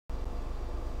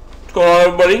What's going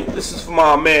on, everybody? This is from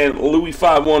my man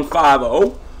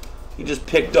Louie5150. He just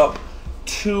picked up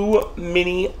 2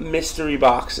 mini mystery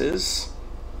boxes.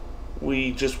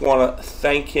 We just want to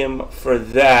thank him for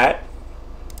that.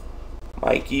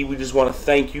 Mikey, we just want to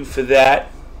thank you for that.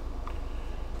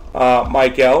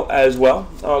 Mike L as well.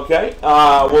 Okay,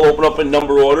 we'll open up in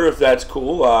number order if that's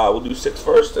cool. We'll do 6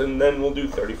 first, and then we'll do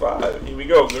 35. Here we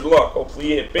go. Good luck.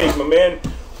 Hopefully you hit big, my man.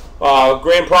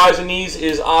 Grand prize in these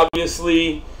is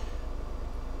obviously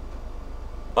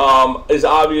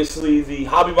the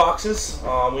hobby boxes.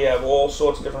 We have all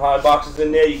sorts of different hobby boxes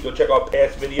in there. You can go check out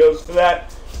past videos for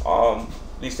that.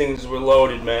 These things were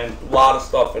loaded, man. A lot of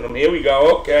stuff in them. Here we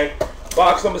go. Okay.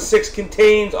 Box number 6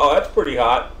 contains, oh, that's pretty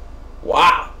hot.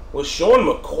 Wow. LeSean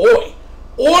McCoy.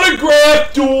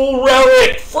 Autographed dual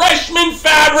relic. Freshman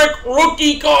fabric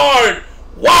rookie card.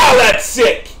 Wow, that's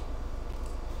sick.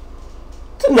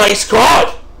 It's a nice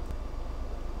card.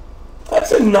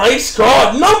 That's a nice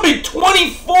card. Number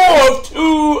 24 of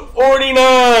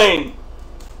 249.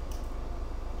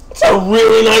 That's a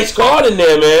really nice card in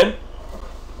there, man.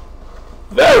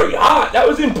 Very hot. That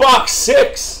was in box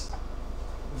 6.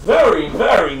 Very,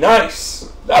 very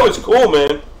nice. That was cool,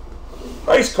 man.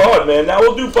 Nice card, man. Now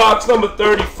we'll do box number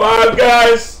 35,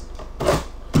 guys.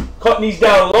 Cutting these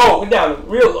down low. We're down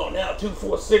real low now. 2,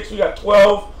 4, 6. We got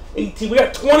 12, 18. We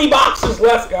got 20 boxes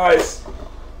left, guys.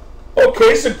 Okay,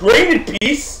 it's a graded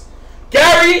piece.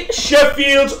 Gary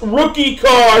Sheffield's rookie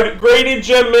card. Graded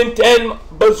Gem Mint 10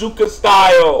 Bazooka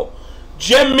style.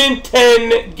 Gem Mint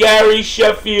 10 Gary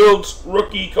Sheffield's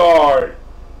rookie card.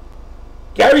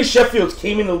 Gary Sheffield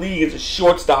came in the league as a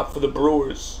shortstop for the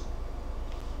Brewers.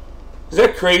 Is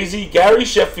that crazy? Gary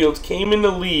Sheffield came in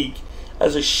the league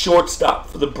as a shortstop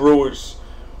for the Brewers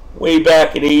way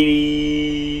back in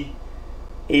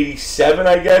 87,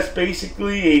 I guess,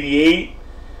 basically, 88.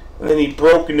 And then he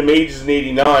broke into majors in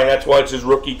 89. That's why it's his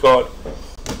rookie card.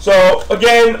 So,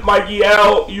 again, Mikey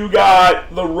L, you got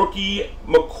the rookie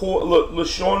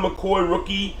LeSean McCoy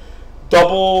rookie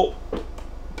double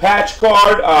patch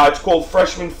card. It's called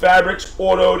Freshman Fabrics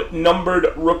Autoed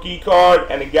Numbered Rookie Card,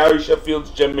 and a Gary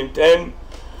Sheffield's Gem Mint 10.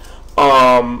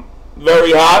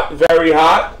 Very hot, very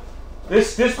hot.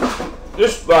 This I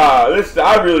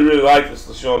really like this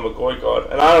LeSean McCoy card,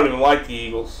 and I don't even like the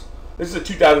Eagles. This is a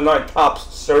 2009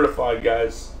 Topps certified,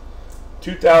 guys.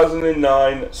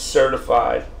 2009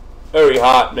 certified. Very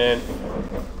hot, man.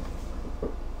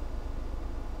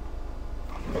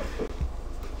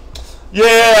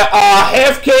 Yeah,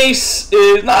 half case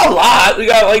is not a lot. We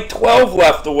got like 12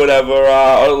 left or whatever,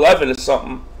 or 11 or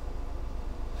something.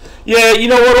 Yeah, you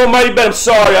know what, Almighty Ben, I'm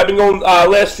sorry. I've been going,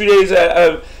 last few days,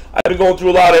 I've been going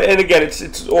through a lot of, and again,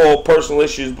 it's all personal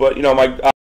issues, but, you know, my